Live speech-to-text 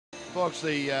Folks,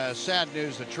 the sad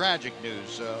news, the tragic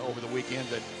news over the weekend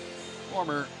that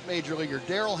former Major Leaguer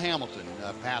Darryl Hamilton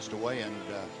passed away, and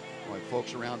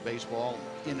folks around baseball,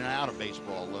 in and out of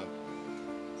baseball,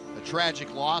 a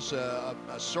tragic loss, a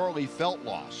sorely felt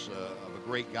loss of a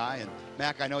great guy. And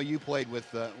Mac, I know you played with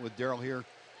Darryl here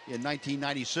in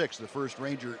 1996, the first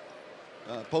Ranger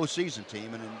postseason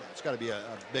team, and it's got to be a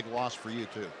big loss for you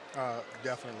too.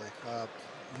 Definitely.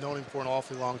 Known him for an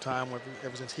awfully long time,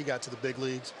 ever since he got to the big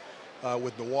leagues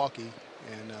with Milwaukee,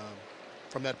 and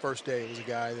from that first day, he was a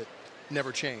guy that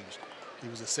never changed. He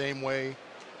was the same way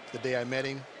the day I met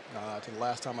him to the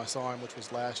last time I saw him, which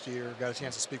was last year. Got a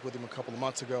chance to speak with him a couple of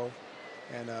months ago,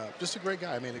 and just a great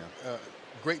guy. I mean, a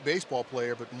great baseball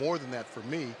player, but more than that for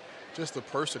me, just the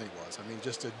person he was. I mean,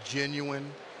 just a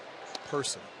genuine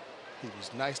person. He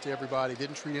was nice to everybody,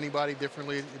 didn't treat anybody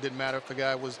differently. It didn't matter if the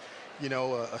guy was,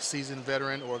 a seasoned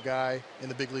veteran or a guy in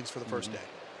the big leagues for the first day.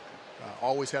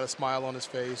 Always had a smile on his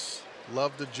face,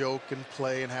 loved to joke and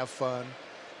play and have fun.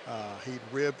 He'd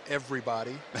rib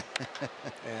everybody,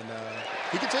 and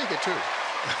he could take it too.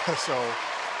 So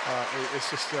it's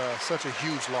just such a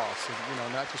huge loss,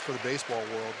 and, not just for the baseball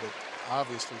world, but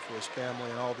obviously for his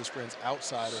family and all of his friends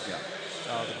outside of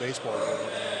the baseball world.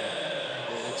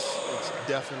 It's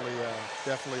definitely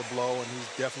a blow, and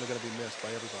he's definitely going to be missed by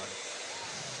everybody.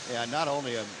 Yeah, not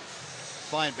only a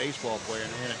fine baseball player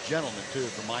and a gentleman too,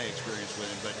 from my experience with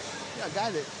him, but a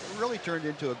guy that really turned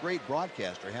into a great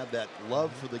broadcaster. Had that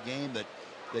love for the game that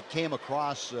came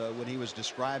across when he was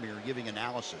describing or giving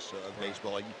analysis of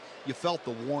baseball. You felt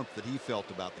the warmth that he felt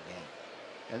about the game,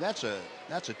 and that's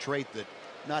a trait that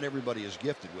not everybody is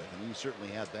gifted with, and he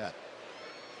certainly had that.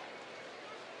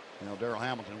 Darryl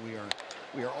Hamilton,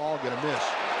 we are all going to miss.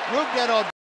 We'll get on.